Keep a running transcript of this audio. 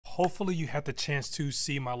Hopefully you had the chance to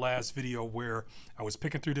see my last video where I was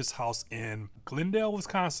picking through this house in Glendale,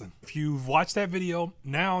 Wisconsin. If you've watched that video,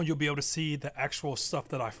 now you'll be able to see the actual stuff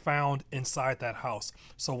that I found inside that house.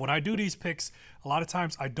 So when I do these picks, a lot of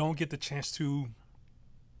times I don't get the chance to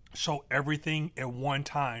show everything at one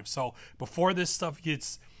time. So before this stuff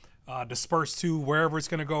gets dispersed to wherever it's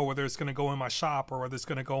going to go, whether it's going to go in my shop or whether it's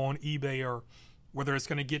going to go on eBay or whether it's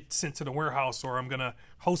going to get sent to the warehouse or I'm going to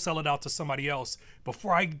wholesale it out to somebody else.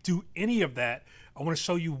 Before I do any of that, I want to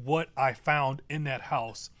show you what I found in that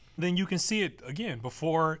house. Then you can see it again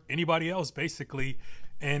before anybody else, basically.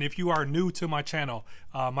 And if you are new to my channel,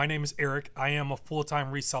 my name is Eric. I am a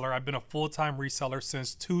full-time reseller. I've been a full-time reseller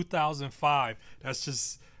since 2005. That's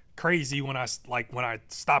just crazy when I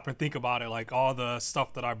stop and think about it, like all the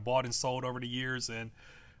stuff that I bought and sold over the years. And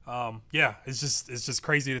yeah, it's just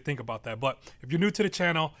crazy to think about that. But if you're new to the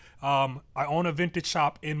channel, I own a vintage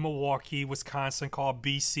shop in Milwaukee, Wisconsin called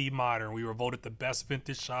BC Modern. We were voted the best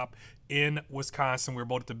vintage shop in Wisconsin. We were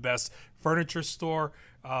voted the best furniture store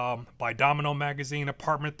by Domino magazine,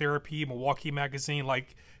 Apartment Therapy, Milwaukee magazine.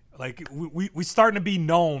 Like we starting to be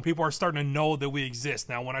known. People are starting to know that we exist.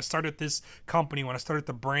 Now, when I started this company, when I started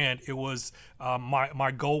the brand, it was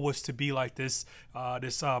my goal was to be like this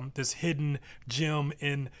hidden gem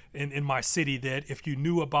in my city that if you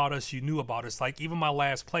knew about us, you knew about us. Like even my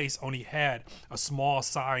last place only had a small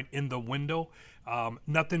sign in the window.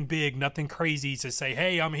 Nothing big, nothing crazy to say,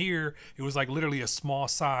 hey, I'm here. It was like literally a small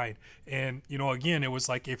sign. And, you know, again, it was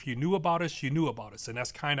like, if you knew about us, you knew about us. And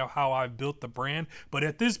that's kind of how I built the brand. But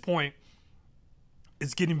at this point,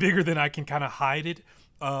 it's getting bigger than I can kind of hide it.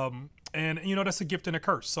 And, you know, that's a gift and a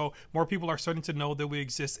curse. So more people are starting to know that we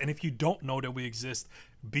exist. And if you don't know that we exist,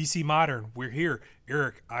 BC Modern, we're here.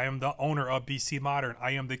 Eric, I am the owner of BC Modern.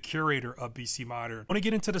 I am the curator of BC Modern. I want to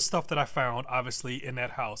get into the stuff that I found, obviously, in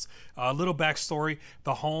that house. A little backstory.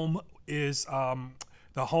 The home was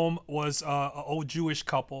an old Jewish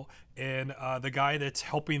couple, and the guy that's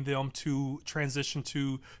helping them to transition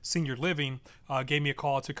to senior living gave me a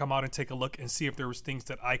call to come out and take a look and see if there was things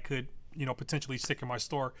that I could, you know, potentially stick in my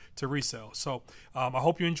store to resell. So I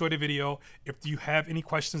hope you enjoyed the video. If you have any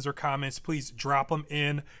questions or comments, please drop them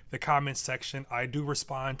in the comments section. I do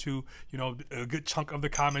respond to, you know, a good chunk of the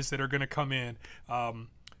comments that are going to come in.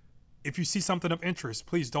 If you see something of interest,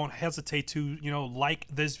 please don't hesitate to, you know, like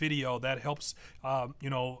this video. That helps, you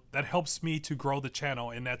know, that helps me to grow the channel.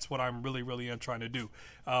 And that's what I'm really am trying to do.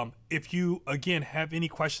 If you, again, have any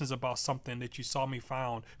questions about something that you saw me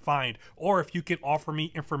find, or if you can offer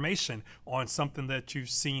me information on something that you've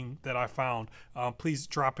seen that I found, please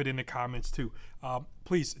drop it in the comments too.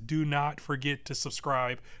 Please do not forget to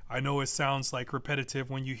subscribe. I know it sounds like repetitive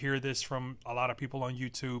when you hear this from a lot of people on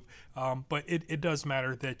YouTube, but it does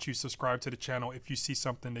matter that you subscribe to the channel if you see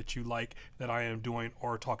something that you like that I am doing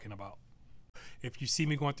or talking about. If you see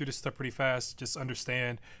me going through this stuff pretty fast, just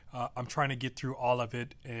understand I'm trying to get through all of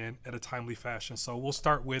it and at a timely fashion. So we'll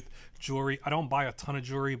start with jewelry. I don't buy a ton of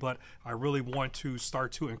jewelry, but I really want to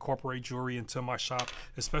start to incorporate jewelry into my shop,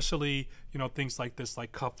 especially, you know, things like this,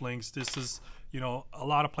 like cufflinks. This is, you know, a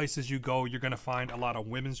lot of places you go, you're going to find a lot of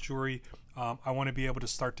women's jewelry. I want to be able to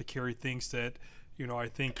start to carry things that, you know, I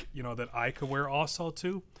think, you know, that I could wear also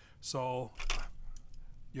too. So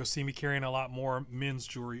you'll see me carrying a lot more men's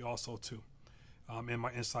jewelry also too.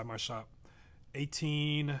 Inside my shop.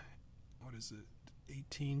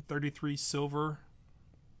 1833 silver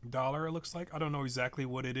dollar, it looks like. I don't know exactly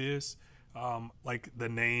what it is, like the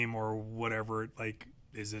name or whatever. Like,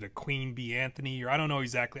 is it a Queen Bee Anthony, or I don't know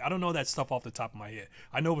exactly. I don't know that stuff off the top of my head.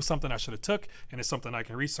 I know it was something I should have took, and it's something I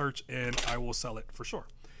can research, and I will sell it for sure.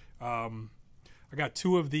 I got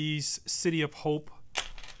 2 of these City of Hope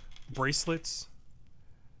bracelets.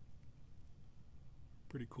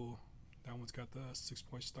 Pretty cool. That one's got the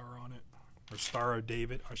 6-point star on it, or Star of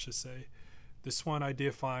David, I should say. This one I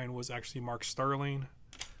did find was actually Mark Sterling,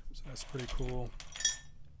 so that's pretty cool.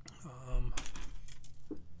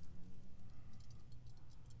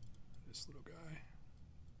 This little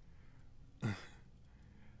guy,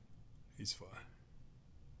 he's fun.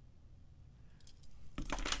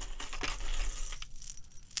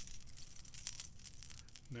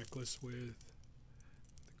 Necklace with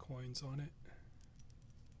the coins on it.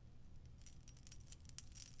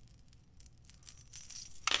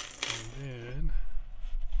 And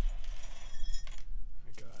I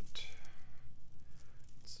got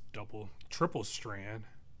triple strand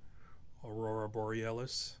Aurora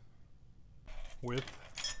Borealis with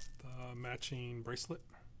the matching bracelet.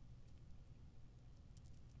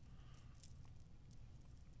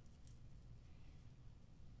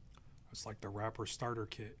 It's like the rapper starter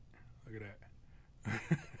kit. Look at that.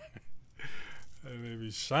 They be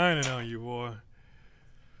shining on you, boy.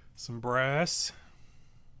 Some brass.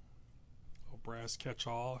 A brass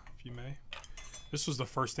catch-all, if you may. This was the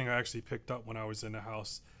first thing I actually picked up when I was in the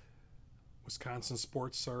house. Wisconsin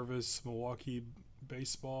Sports Service, Milwaukee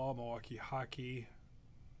baseball, Milwaukee hockey.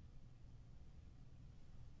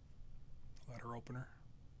 Letter opener.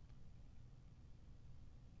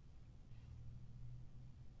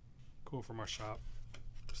 Cool for my shop.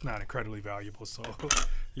 It's not incredibly valuable, so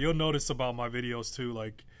you'll notice about my videos too,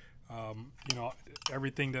 like you know,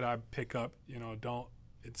 everything that I pick up, you know,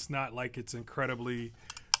 it's not like it's incredibly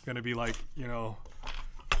gonna be like, you know,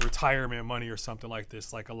 retirement money or something like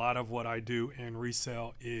this. Like a lot of what I do in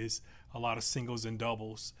resale is a lot of singles and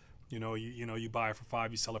doubles. You know, you buy it for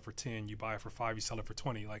 5, you sell it for 10. You buy it for 5, you sell it for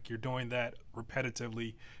 20. Like you're doing that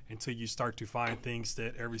repetitively until you start to find things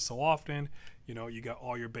that every so often, you know, you got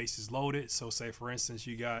all your bases loaded. So say for instance,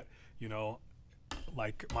 you got, you know,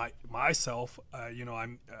 like myself, you know,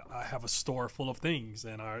 I have a store full of things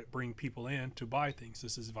and I bring people in to buy things.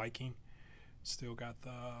 This is Viking. Still got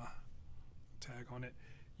the tag on it.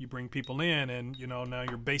 You bring people in and, you know, now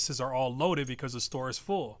your bases are all loaded because the store is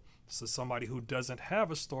full. So somebody who doesn't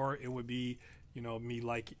have a store, it would be, you know, me,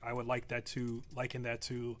 like I would liken that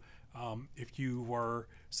to if you were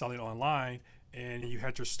selling online and you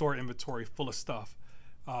had your store inventory full of stuff,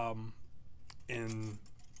 and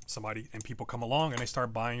people come along and they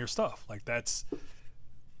start buying your stuff. Like that's,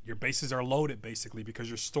 your bases are loaded basically because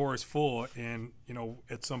your store is full, and you know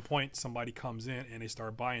at some point somebody comes in and they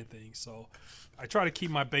start buying things. So I try to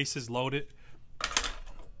keep my bases loaded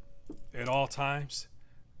at all times.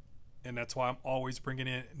 And that's why I'm always bringing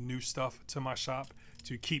in new stuff to my shop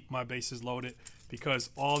to keep my bases loaded, because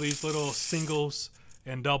all these little singles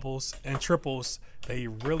and doubles and triples, they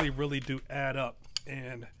really, really do add up.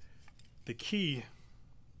 And the key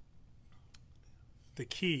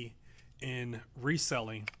in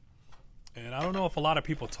reselling, and I don't know if a lot of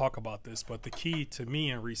people talk about this, but the key to me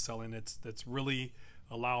in reselling that's really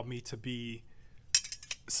allowed me to be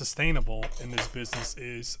sustainable in this business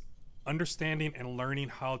is understanding and learning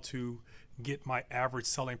how to get my average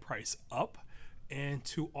selling price up, and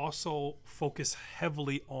to also focus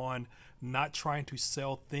heavily on not trying to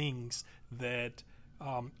sell things that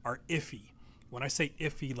are iffy. When I say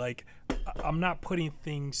iffy, like I'm not putting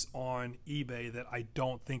things on eBay that I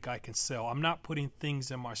don't think I can sell. I'm not putting things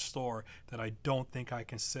in my store that I don't think I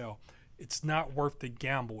can sell. It's not worth the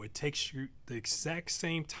gamble. It takes you the exact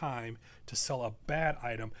same time to sell a bad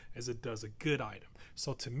item as it does a good item.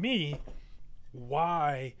 So to me,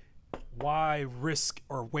 why risk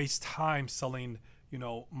or waste time selling, you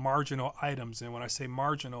know, marginal items? And when I say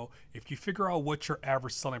marginal, if you figure out what your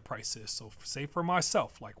average selling price is. So say for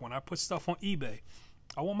myself, like when I put stuff on eBay,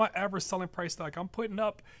 I want my average selling price, like I'm putting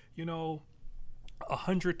up, you know,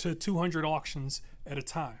 100 to 200 auctions at a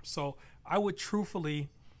time. So I would truthfully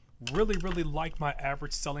really, really like my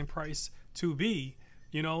average selling price to be,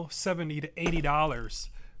 you know, $70 to $80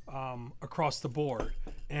 across the board.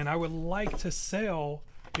 And I would like to sell,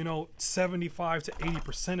 you know, 75 to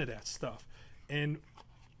 80% of that stuff. And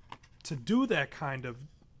to do that kind of,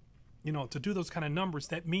 you know, to do those kind of numbers,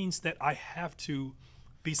 that means that I have to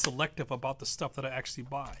be selective about the stuff that I actually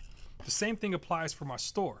buy. The same thing applies for my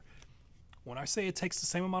store. When I say it takes the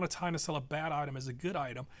same amount of time to sell a bad item as a good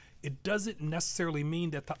item, it doesn't necessarily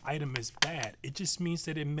mean that the item is bad. It just means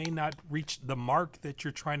that it may not reach the mark that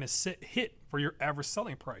you're trying to hit for your average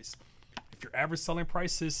selling price. If your average selling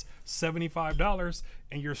price is $75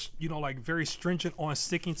 and you're, you know, like very stringent on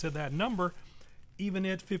sticking to that number, even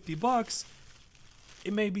at $50,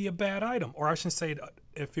 it may be a bad item. Or I should say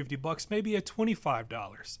at $50, maybe at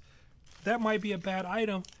 $25. That might be a bad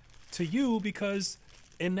item to you because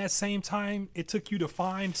in that same time it took you to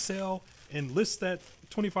find, sell, and list that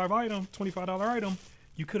 $25 item,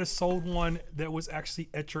 you could have sold one that was actually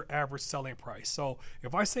at your average selling price. So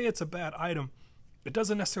if I say it's a bad item, it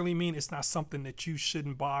doesn't necessarily mean it's not something that you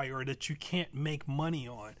shouldn't buy or that you can't make money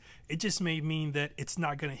on. It just may mean that it's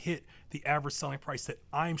not going to hit the average selling price that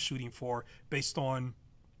I'm shooting for based on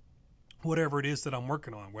whatever it is that I'm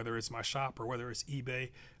working on, whether it's my shop or whether it's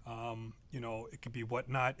eBay. You know, it could be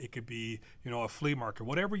whatnot. It could be, you know, a flea market.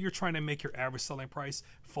 Whatever you're trying to make your average selling price,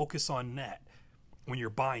 focus on that when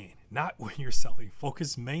you're buying, not when you're selling.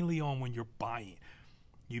 Focus mainly on when you're buying.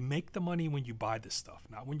 You make the money when you buy this stuff,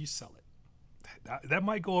 not when you sell it. That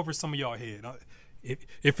might go over some of y'all head.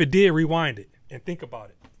 If it did, rewind it and think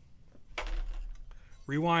about it.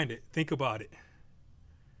 Rewind it, think about it.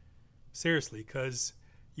 Seriously, because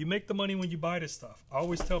you make the money when you buy this stuff. I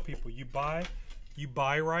always tell people, you buy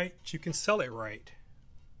right, you can sell it right.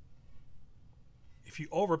 If you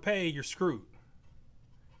overpay, you're screwed.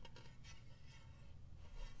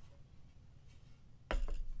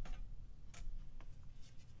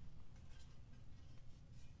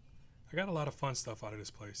 I got a lot of fun stuff out of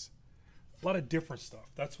this place. A lot of different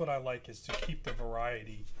stuff. That's what I like, is to keep the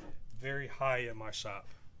variety very high at my shop.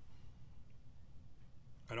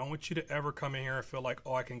 I don't want you to ever come in here and feel like,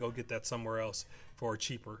 oh, I can go get that somewhere else for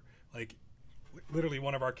cheaper. Like, literally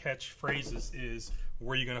one of our catchphrases is,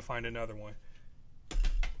 where are you going to find another one?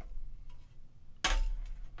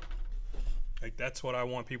 Like, that's what I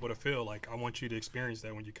want people to feel. Like, I want you to experience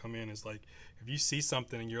that when you come in. It's like, if you see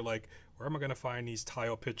something and you're like, where am I going to find these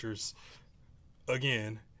tile pictures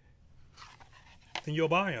again? Then you'll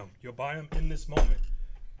buy them. You'll buy them in this moment.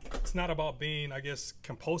 It's not about being, I guess,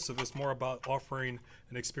 compulsive. It's more about offering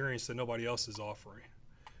an experience that nobody else is offering.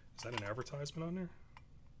 Is that an advertisement on there?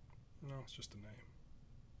 No, it's just a name.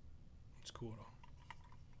 It's cool, though.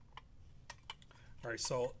 All right,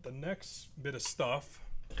 so the next bit of stuff.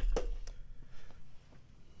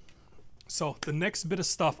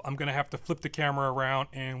 I'm going to have to flip the camera around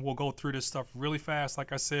and we'll go through this stuff really fast.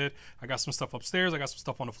 Like I said, I got some stuff upstairs. I got some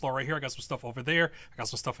stuff on the floor right here. I got some stuff over there. I got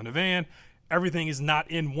some stuff in the van. Everything is not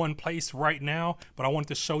in one place right now, but I wanted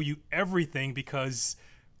to show you everything because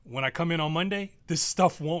when I come in on Monday, this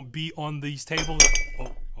stuff won't be on these tables.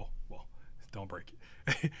 Oh, well, don't break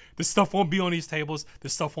it. This stuff won't be on these tables.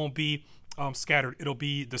 This stuff won't be scattered. It'll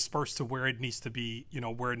be dispersed to where it needs to be,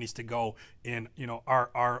 where it needs to go in,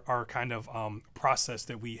 our kind of process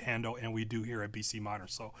that we handle and we do here at BC Modern.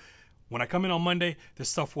 So when I come in on Monday, this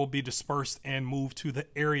stuff will be dispersed and moved to the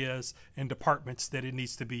areas and departments that it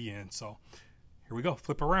needs to be in. So here we go,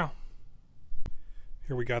 flip around.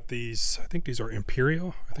 Here we got these, I think these are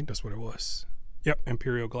Imperial. I think that's what it was. Yep,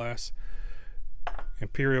 Imperial glass.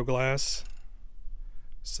 Imperial glass,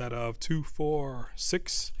 set of 2, 4,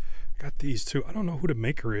 6. Got these too. I don't know who the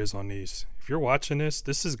maker is on these. If you're watching this,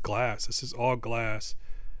 this is glass. This is all glass.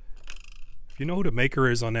 If you know who the maker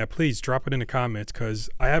is on that, please drop it in the comments because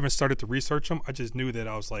I haven't started to research them. I just knew that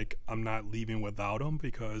I was like, I'm not leaving without them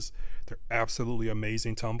because they're absolutely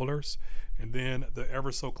amazing tumblers. And then the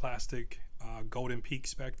ever so classic golden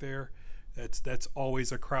peaks back there. That's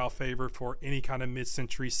always a crowd favorite for any kind of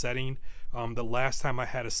mid-century setting. The last time I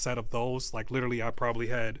had a set of those, like literally I probably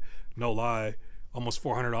had, no lie, almost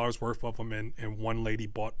 $400 worth of them, and one lady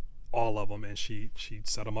bought all of them, and she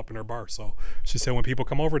set them up in her bar. So she said when people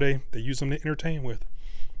come over, they use them to entertain with.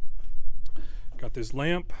 Got this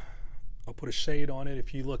lamp. I'll put a shade on it.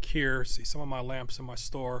 If you look here, see some of my lamps in my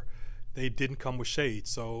store, they didn't come with shades,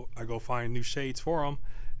 so I go find new shades for them,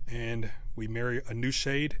 and we marry a new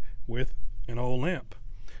shade with an old lamp.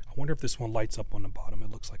 I wonder if this one lights up on the bottom.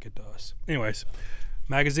 It looks like it does. Anyways,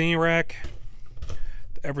 magazine rack.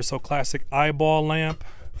 Ever so classic eyeball lamp,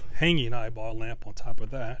 hanging eyeball lamp on top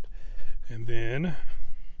of that. And then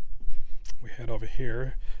we head over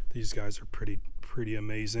here. These guys are pretty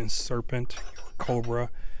amazing. Serpent,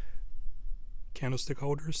 cobra, candlestick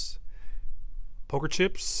holders, poker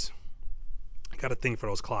chips. I got a thing for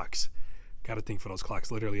those clocks.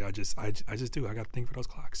 Literally, I just do. I got a thing for those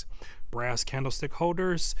clocks. Brass candlestick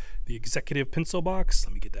holders, the executive pencil box.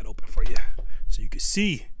 Let me get that open for you so you can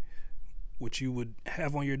see what you would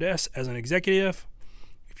have on your desk as an executive.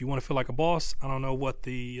 If you want to feel like a boss, I don't know what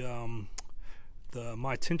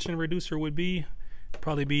my tension reducer would be.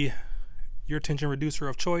 Probably be your tension reducer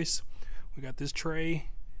of choice. We got this tray,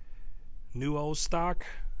 new old stock.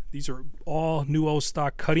 These are all new old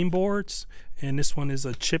stock cutting boards, and this one is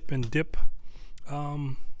a chip and dip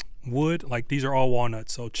wood. Like these are all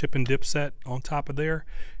walnuts, so chip and dip set on top of there.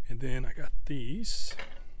 And then I got these.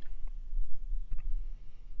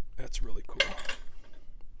 That's really cool.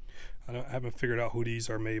 I haven't figured out who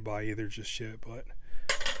these are made by either just yet, but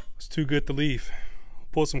it's too good to leave.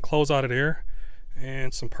 Pull some clothes out of there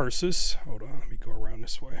and some purses. Hold on, let me go around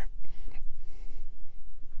this way.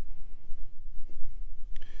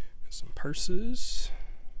 Some purses.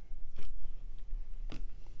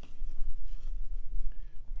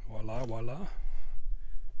 Voila, voila. And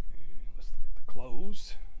let's look at the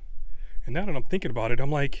clothes. And now that I'm thinking about it,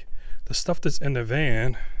 I'm like, the stuff that's in the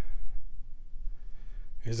van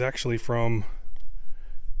is actually from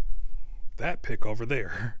that pic over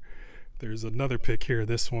there. There's another pic here,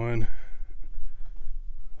 this one,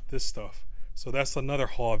 this stuff. So that's another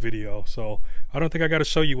haul video. So I don't think I got to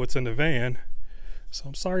show you what's in the van. So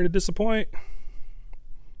I'm sorry to disappoint.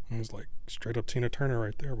 It was like straight up Tina Turner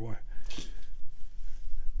right there, boy.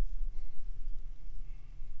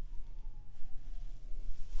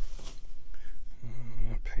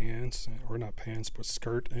 Pants, or not pants, but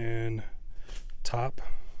skirt and top.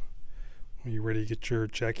 Are you ready to get your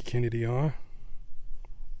Jackie Kennedy on?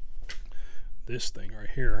 This thing right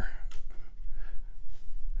here,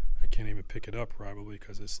 I can't even pick it up probably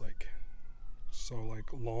because it's like so like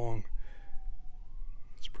long.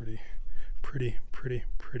 It's pretty pretty, pretty,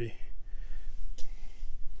 pretty.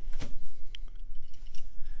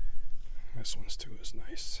 This one's too is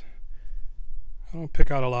nice. I don't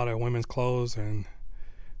pick out a lot of women's clothes, and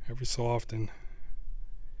every so often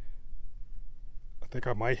I think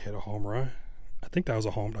I might hit a home run. I think that was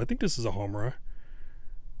a home. I think this is a home run.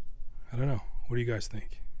 I don't know. What do you guys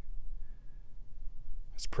think?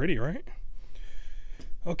 It's pretty, right?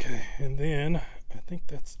 Okay, and then I think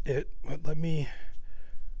that's it. But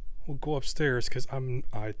we'll go upstairs because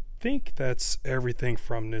I think that's everything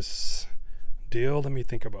from this deal. Let me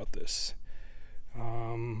think about this.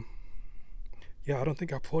 Yeah, I don't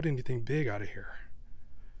think I pulled anything big out of here.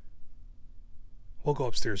 We'll go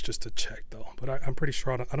upstairs just to check though, but I'm pretty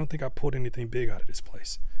sure I don't think I pulled anything big out of this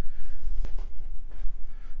place.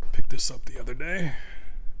 Picked this up the other day.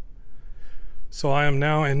 So I am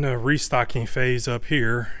now in the restocking phase up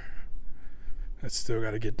here. That's still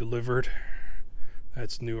got to get delivered.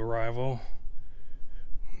 That's new arrival.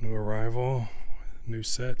 New arrival. New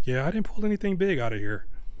set. Yeah, I didn't pull anything big out of here.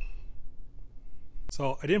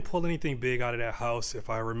 So I didn't pull anything big out of that house, if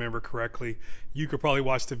I remember correctly. You could probably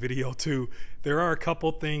watch the video too. There are a couple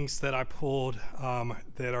things that I pulled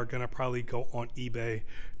that are gonna probably go on eBay.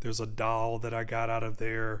 There's a doll that I got out of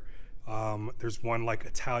there. There's one like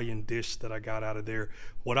Italian dish that I got out of there.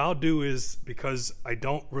 What I'll do is, because I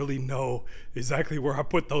don't really know exactly where I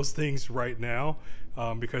put those things right now,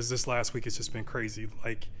 because this last week has just been crazy.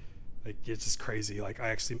 Like it's just crazy. Like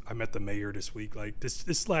I met the mayor this week. Like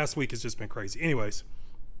this last week has just been crazy. Anyways,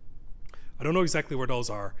 I don't know exactly where those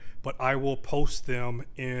are, but I will post them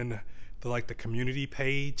in the community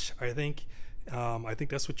page, I think. I think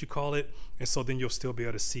that's what you call it. And so then you'll still be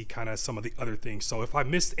able to see kind of some of the other things. So if I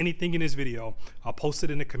missed anything in this video, I'll post it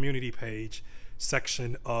in the community page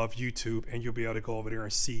section of YouTube, and you'll be able to go over there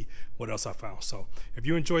and see what else I found. So if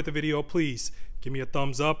you enjoyed the video, please give me a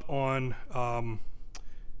thumbs up on,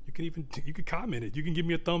 you can comment it. You can give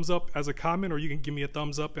me a thumbs up as a comment, or you can give me a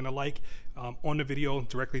thumbs up and a like on the video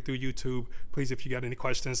directly through YouTube. Please, if you got any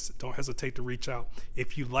questions, don't hesitate to reach out.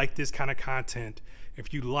 If you like this kind of content,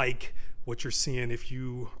 if you like what you're seeing, if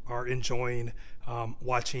you are enjoying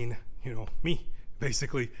watching, me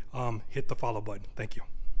basically, hit the follow button. Thank you.